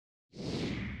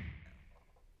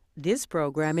This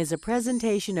program is a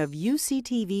presentation of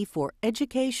UCTV for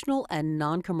educational and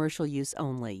non-commercial use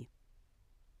only.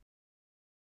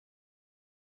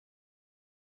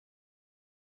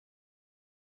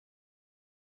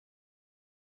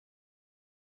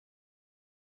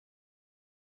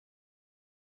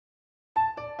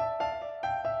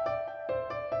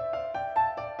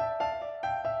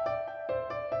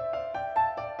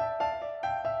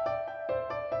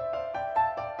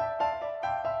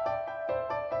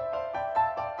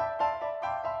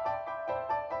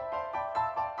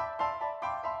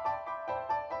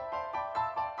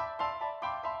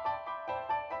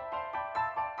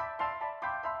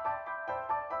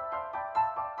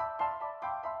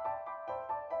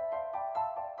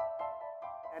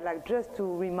 I'd like just to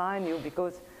remind you,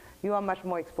 because you are much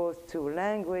more exposed to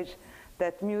language,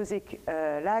 that music,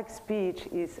 like speech,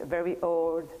 is very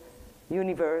old,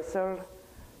 universal.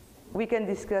 We can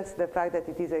discuss the fact that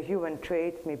it is a human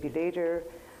trait, maybe later,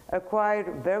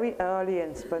 acquired very early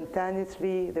and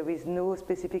spontaneously. There is no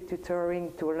specific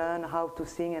tutoring to learn how to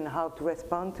sing and how to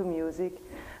respond to music.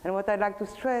 And what I'd like to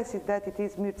stress is that it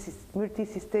is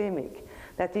multi-systemic,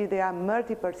 that is, there are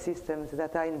multiple systems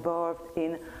that are involved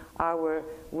in our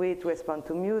way to respond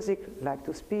to music, like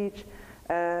to speech,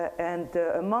 and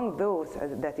among those,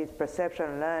 that is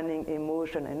perception, learning,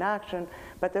 emotion, and action.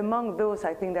 But among those,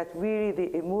 I think that really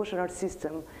the emotional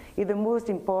system is the most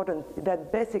important,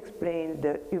 that best explains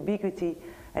the ubiquity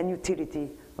and utility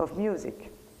of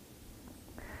music.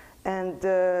 And,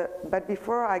 but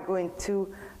before I go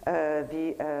into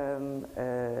the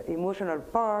emotional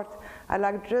part, I'd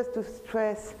like just to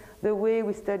stress the way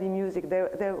we study music.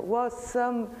 There was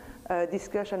some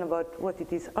discussion about what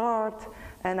it is art,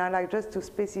 and I like just to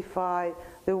specify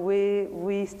the way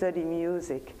we study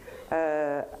music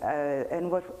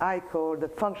and what I call the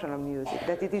functional music,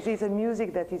 that it is a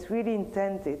music that is really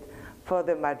intended for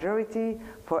the majority,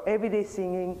 for everyday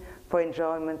singing, for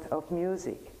enjoyment of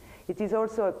music. It is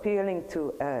also appealing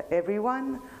to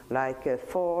everyone, like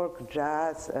folk,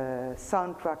 jazz,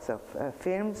 soundtracks of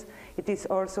films. It is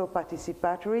also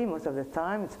participatory most of the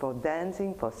time. It's for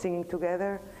dancing, for singing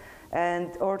together.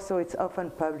 And also it's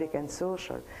often public and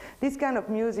social. This kind of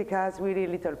music has really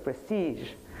little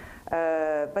prestige,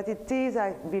 but it is,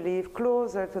 I believe,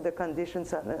 closer to the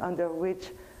conditions under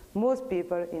which most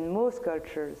people in most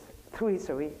cultures through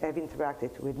history have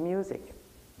interacted with music.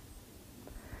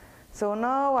 So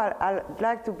now I'd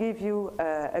like to give you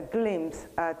a glimpse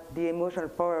at the emotional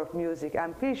power of music.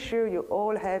 I'm pretty sure you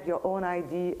all have your own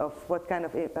idea of what kind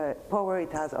of power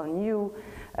it has on you,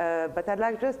 but I'd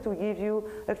like just to give you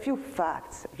a few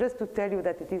facts, just to tell you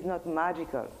that it is not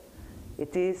magical.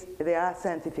 There are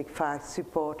scientific facts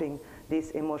supporting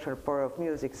this emotional power of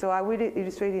music. So I will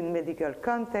illustrate in medical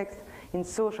context, in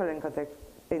social and context,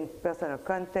 in personal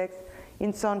context,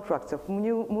 in soundtracks of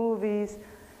movies,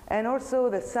 and also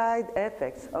the side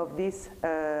effects of this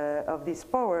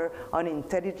power on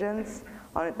intelligence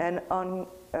and on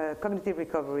cognitive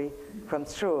recovery from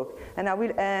stroke. And I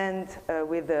will end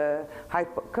with the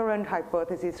current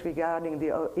hypothesis regarding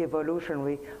the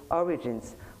evolutionary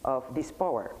origins of this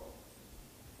power.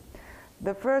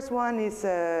 The first one is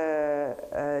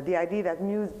the idea that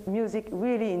music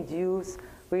really induces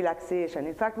relaxation.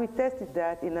 In fact, we tested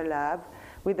that in a lab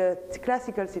with a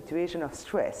classical situation of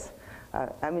stress.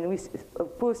 I mean, we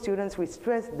pose students, we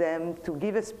stress them to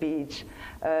give a speech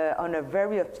on a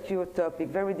very obscure topic,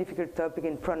 very difficult topic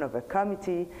in front of a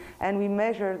committee, and we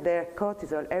measure their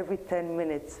cortisol every 10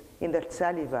 minutes in the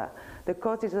saliva. The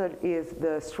cortisol is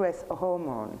the stress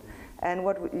hormone. And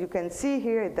what you can see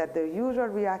here is that the usual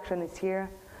reaction is here.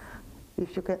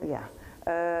 If you can,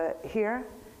 yeah. Here,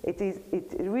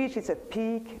 it reaches a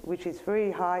peak, which is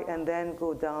very high, and then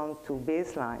go down to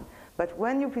baseline. But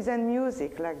when you present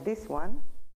music like this one,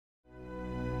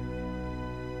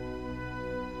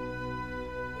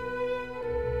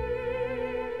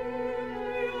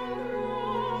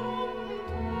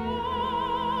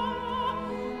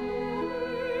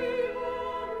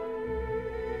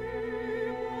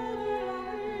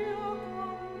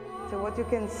 so what you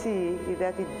can see is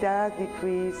that it does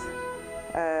decrease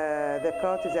the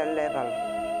cortisol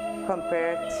level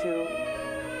compared to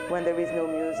when there is no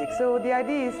music. So the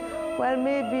idea is, well,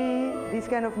 maybe this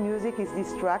kind of music is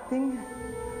distracting,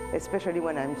 especially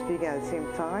when I'm speaking at the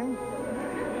same time.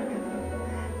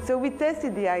 So we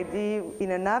tested the idea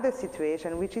in another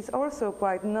situation, which is also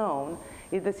quite known,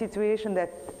 is the situation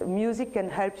that music can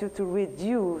help you to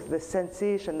reduce the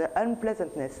sensation, the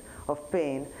unpleasantness of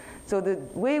pain. So the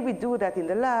way we do that in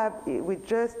the lab, we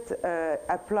just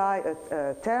apply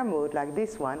a thermode like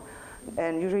this one,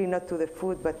 and usually not to the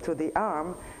foot but to the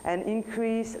arm, and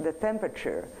increase the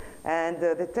temperature. And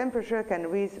the temperature can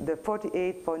reach the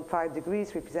 48.5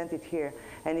 degrees represented here,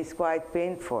 and it's quite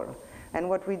painful. And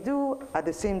what we do at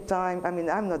the same time, I mean,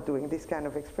 I'm not doing this kind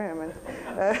of experiment.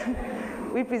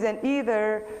 We present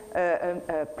either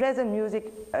pleasant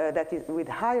music that is with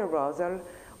high arousal,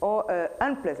 or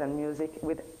unpleasant music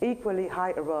with equally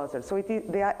high arousal. So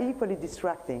they are equally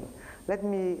distracting. Let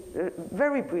me,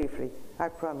 very briefly, I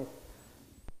promise.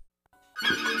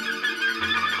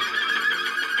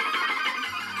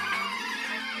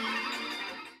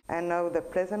 And now the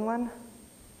pleasant one.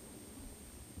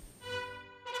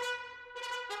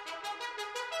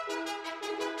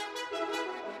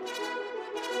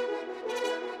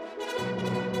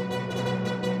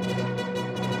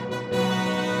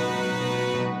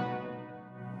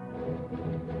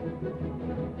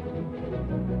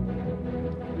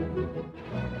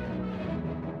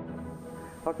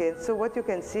 Okay, so what you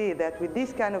can see that with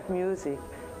this kind of music,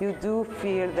 you do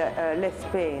feel less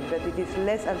pain, that it is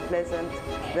less unpleasant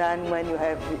than when you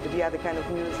have the other kind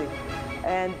of music.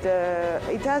 And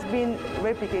it has been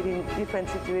replicated in different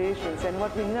situations, and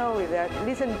what we know is that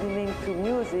listening to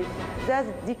music does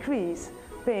decrease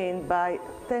pain by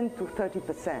 10 to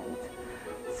 30%.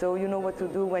 So you know what to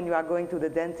do when you are going to the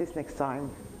dentist next time.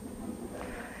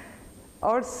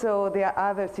 Also, there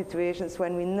are other situations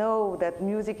when we know that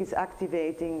music is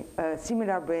activating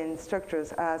similar brain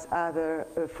structures as other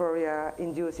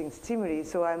euphoria-inducing stimuli.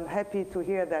 So I'm happy to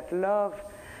hear that love,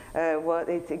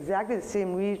 it's exactly the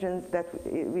same regions that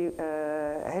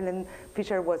Helen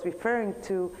Fisher was referring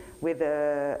to with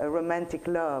a romantic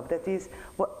love. That is,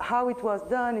 how it was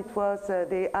done, it was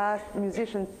they asked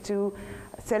musicians to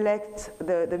select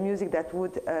the music that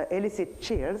would elicit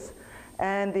chills,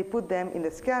 and they put them in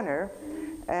the scanner.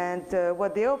 And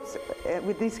what they observe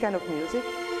with this kind of music,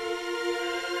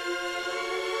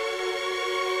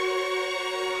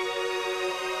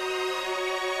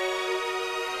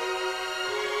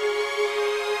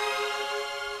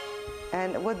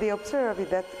 and what they observe is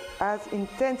that as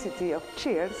intensity of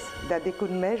chills that they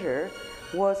could measure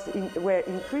were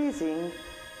increasing,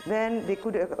 then they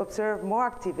could observe more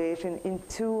activation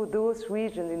into those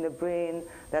regions in the brain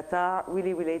that are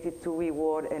really related to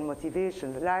reward and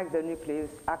motivation, like the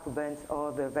nucleus accumbens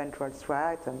or the ventral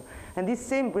striatum. And these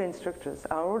same brain structures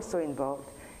are also involved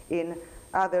in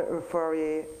other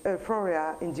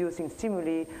euphoria-inducing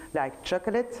stimuli like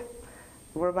chocolate,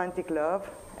 romantic love,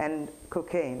 and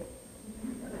cocaine.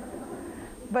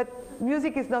 But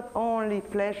music is not only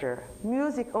pleasure.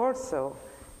 Music also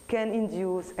can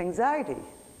induce anxiety.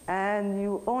 And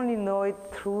you only know it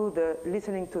through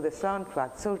listening to the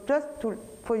soundtrack. So just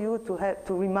for you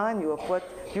to remind you of what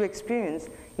you experienced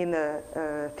in the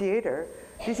theater,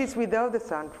 this is without the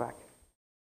soundtrack.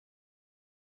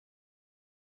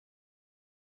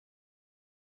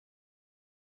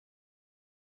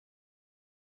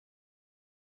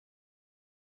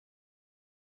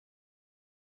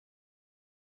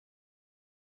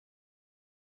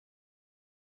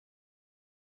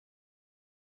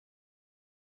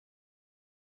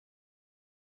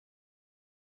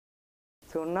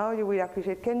 So now you will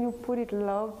appreciate. Can you put it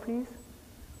loud, please?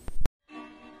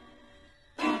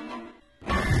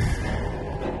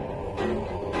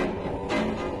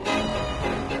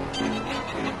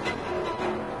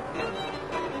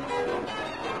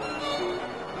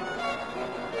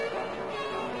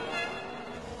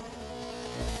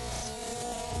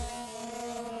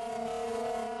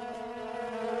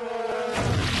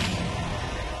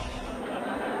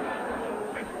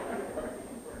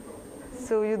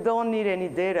 So you don't need any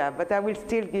data, but I will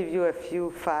still give you a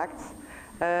few facts.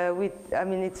 I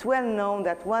mean, it's well known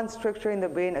that one structure in the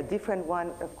brain, a different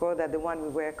one, of course, than the one we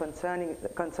were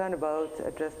concerned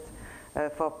about just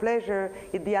for pleasure,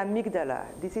 is the amygdala.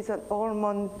 This is an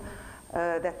hormone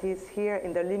that is here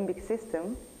in the limbic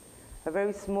system, a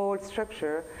very small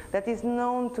structure that is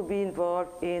known to be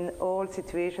involved in all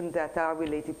situations that are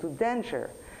related to danger.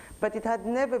 But it had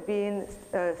never been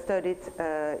studied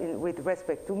with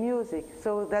respect to music.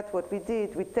 So that's what we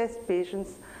did. We test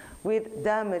patients with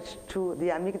damage to the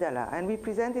amygdala. And we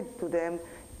presented to them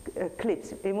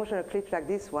clips, emotional clips like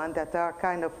this one, that are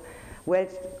kind of well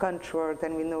controlled,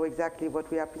 and we know exactly what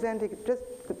we are presenting. Just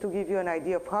to give you an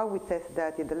idea of how we test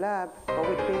that in the lab or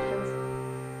with patients.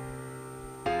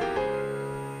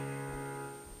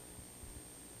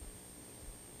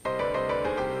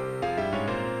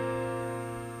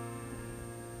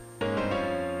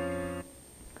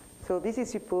 So this is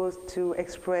supposed to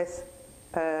express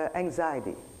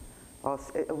anxiety, or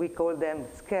we call them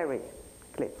scary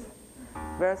clips,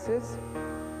 versus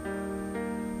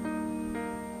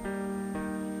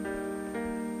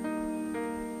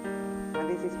and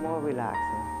this is more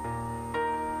relaxing.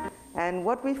 And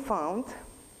what we found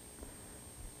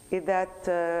is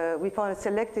that we found a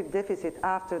selective deficit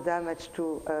after damage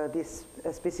to this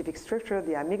specific structure,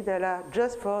 the amygdala,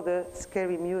 just for the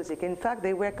scary music. In fact,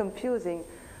 they were confusing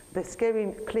the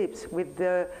scary clips with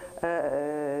the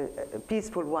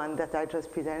peaceful one that I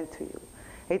just presented to you.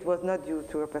 It was not due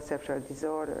to a perceptual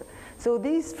disorder. So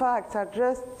these facts are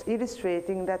just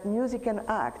illustrating that music can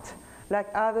act like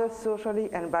other socially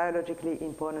and biologically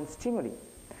important stimuli.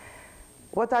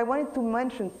 What I wanted to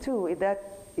mention too is that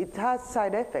it has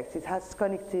side effects, it has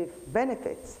cognitive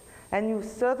benefits. And you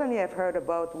certainly have heard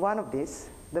about one of these,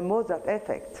 the Mozart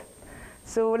effect.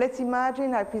 So let's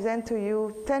imagine I present to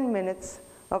you 10 minutes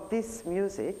of this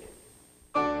music.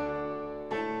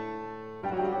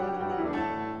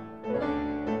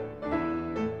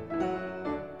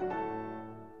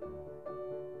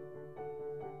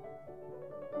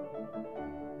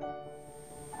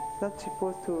 It's not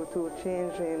supposed to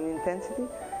change in intensity,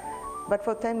 but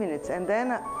for 10 minutes. And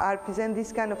then I'll present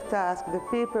this kind of task, the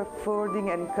paper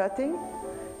folding and cutting.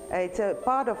 It's a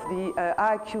part of the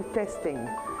IQ testing.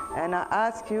 And I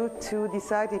ask you to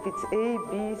decide if it's A,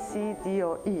 B, C, D,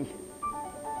 or E.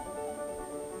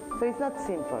 So it's not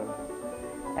simple.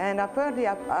 And apparently,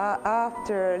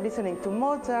 after listening to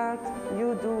Mozart,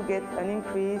 you do get an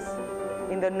increase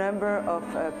in the number of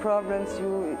problems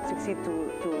you succeed to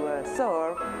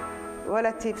solve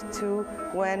relative to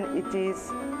when it is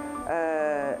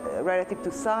relative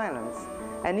to silence.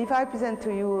 And if I present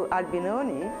to you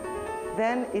Albinoni,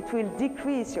 then it will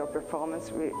decrease your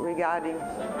performance regarding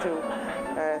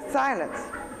to silence.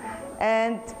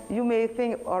 And you may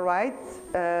think, all right,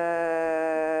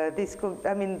 this could,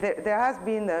 I mean, there has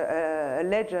been a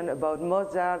legend about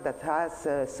Mozart that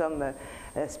has some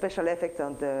special effect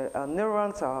on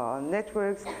neurons or on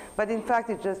networks, but in fact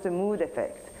it's just a mood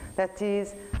effect. That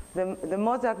is, the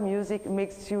Mozart music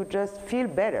makes you just feel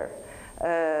better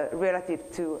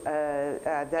relative to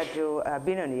Adagio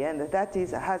Albinoni, and that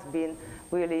has been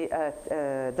really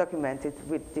documented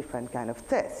with different kind of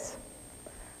tests.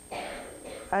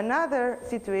 Another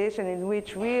situation in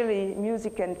which really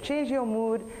music can change your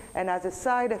mood and as a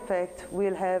side effect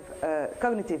will have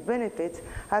cognitive benefits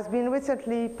has been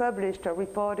recently published or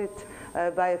reported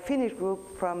by a Finnish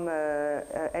group from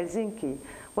Helsinki.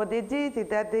 What they did is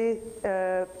that they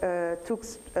took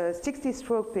 60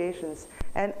 stroke patients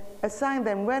and assigned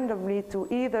them randomly to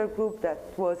either group that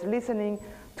was listening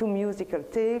to musical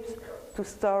tapes, to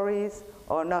stories,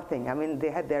 or nothing. I mean, they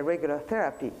had their regular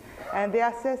therapy. And they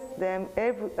assessed them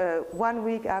every, 1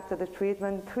 week after the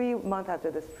treatment, 3 months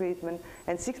after the treatment,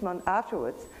 and 6 months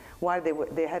afterwards, while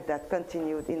they had that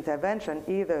continued intervention,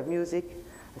 either music,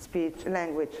 speech,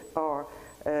 language, or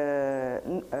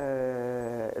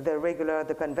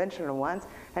the conventional ones.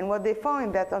 And what they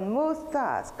found that on most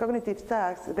tasks, cognitive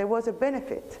tasks, there was a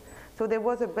benefit. So there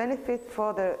was a benefit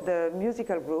for the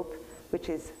musical group, which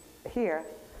is here,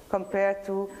 compared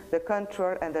to the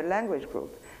control and the language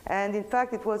group. And in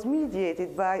fact, it was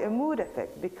mediated by a mood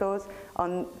effect, because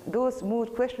on those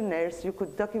mood questionnaires, you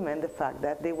could document the fact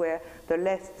that they were the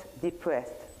less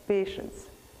depressed patients.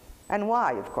 And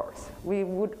why, of course? We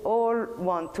would all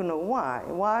want to know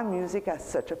why music has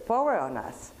such a power on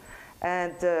us.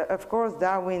 And of course,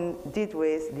 Darwin did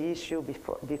raise the issue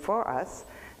before us.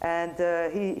 And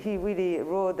he really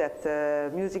wrote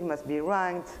that music must be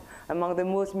ranked among the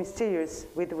most mysterious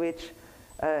with which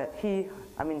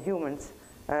humans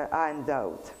are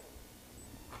endowed.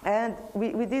 And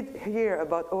we did hear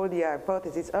about all the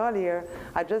hypotheses earlier.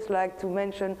 I'd just like to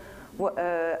mention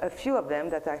a few of them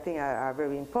that I think are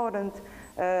very important.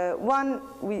 One,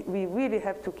 we really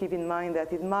have to keep in mind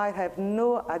that it might have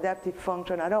no adaptive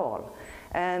function at all,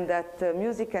 and that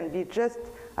music can be just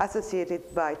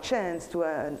associated by chance to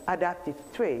an adaptive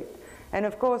trait. And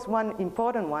of course, one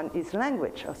important one is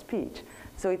language or speech.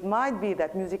 So it might be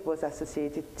that music was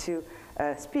associated to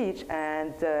speech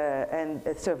and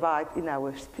survived in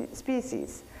our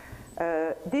species.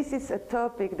 This is a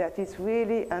topic that is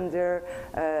really under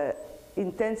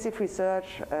intensive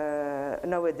research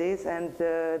nowadays, and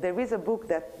there is a book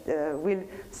that will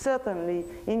certainly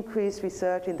increase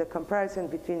research in the comparison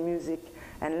between music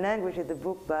and language. It's a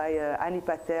book by Annie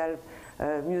Patel,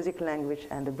 Music, Language,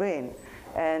 and the Brain.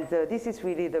 And this is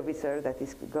really the research that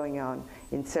is going on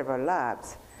in several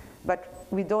labs. But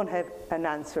we don't have an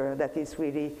answer that is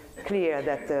really clear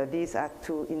that these are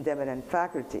two independent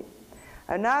faculty.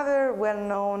 Another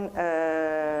well-known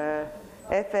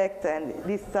effect, and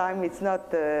this time it's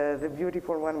not the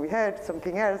beautiful one we had,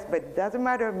 something else, but it doesn't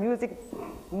matter, music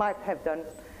might have done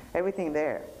everything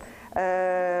there.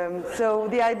 So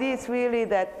the idea is really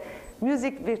that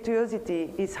Music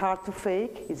virtuosity is hard to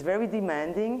fake, it's very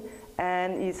demanding,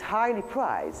 and is highly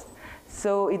prized.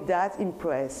 So it does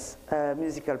impress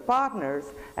musical partners,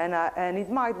 and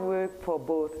it might work for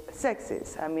both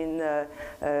sexes. I mean,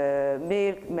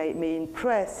 male may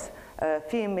impress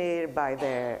female by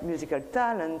their musical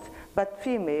talent, but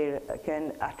female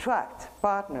can attract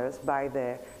partners by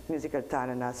their musical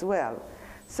talent as well.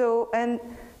 So, and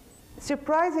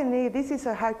surprisingly, this is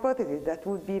a hypothesis that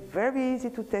would be very easy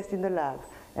to test in the lab,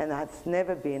 and has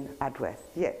never been addressed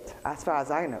yet, as far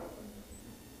as I know.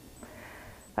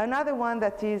 Another one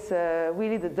that is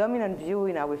really the dominant view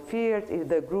in our field is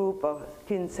the group of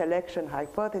kin selection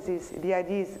hypothesis. The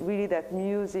idea is really that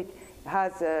music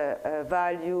has a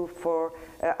value for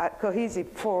a cohesive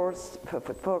force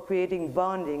for creating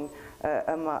bonding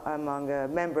among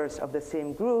members of the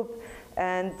same group,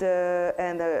 and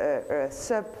a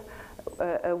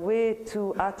way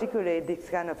to articulate this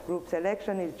kind of group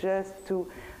selection is just to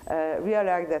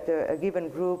realize that a given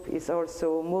group is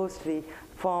also mostly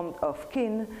formed of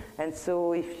kin, and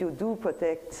so if you do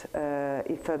protect,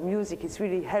 if music is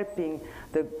really helping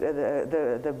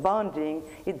the bonding,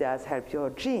 it does help your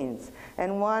genes.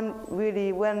 And one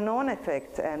really well-known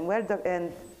effect, and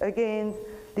again,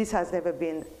 this has never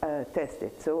been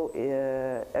tested. So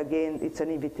again, it's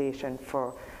an invitation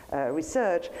for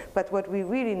research. But what we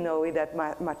really know is that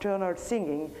maternal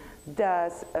singing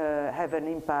does have an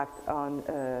impact on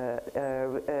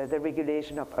the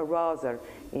regulation of arousal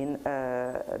in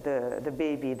the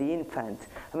baby, the infant.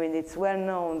 I mean, it's well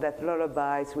known that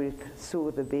lullabies will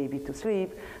soothe the baby to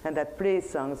sleep, and that play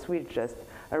songs will just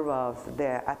arouse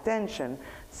their attention.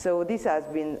 So this has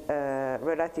been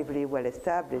relatively well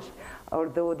established,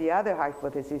 although the other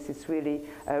hypothesis is really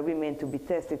remain to be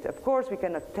tested. Of course, we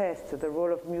cannot test the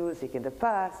role of music in the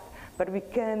past, but we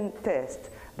can test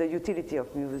the utility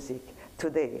of music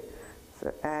today.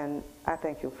 So, and I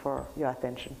thank you for your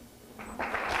attention.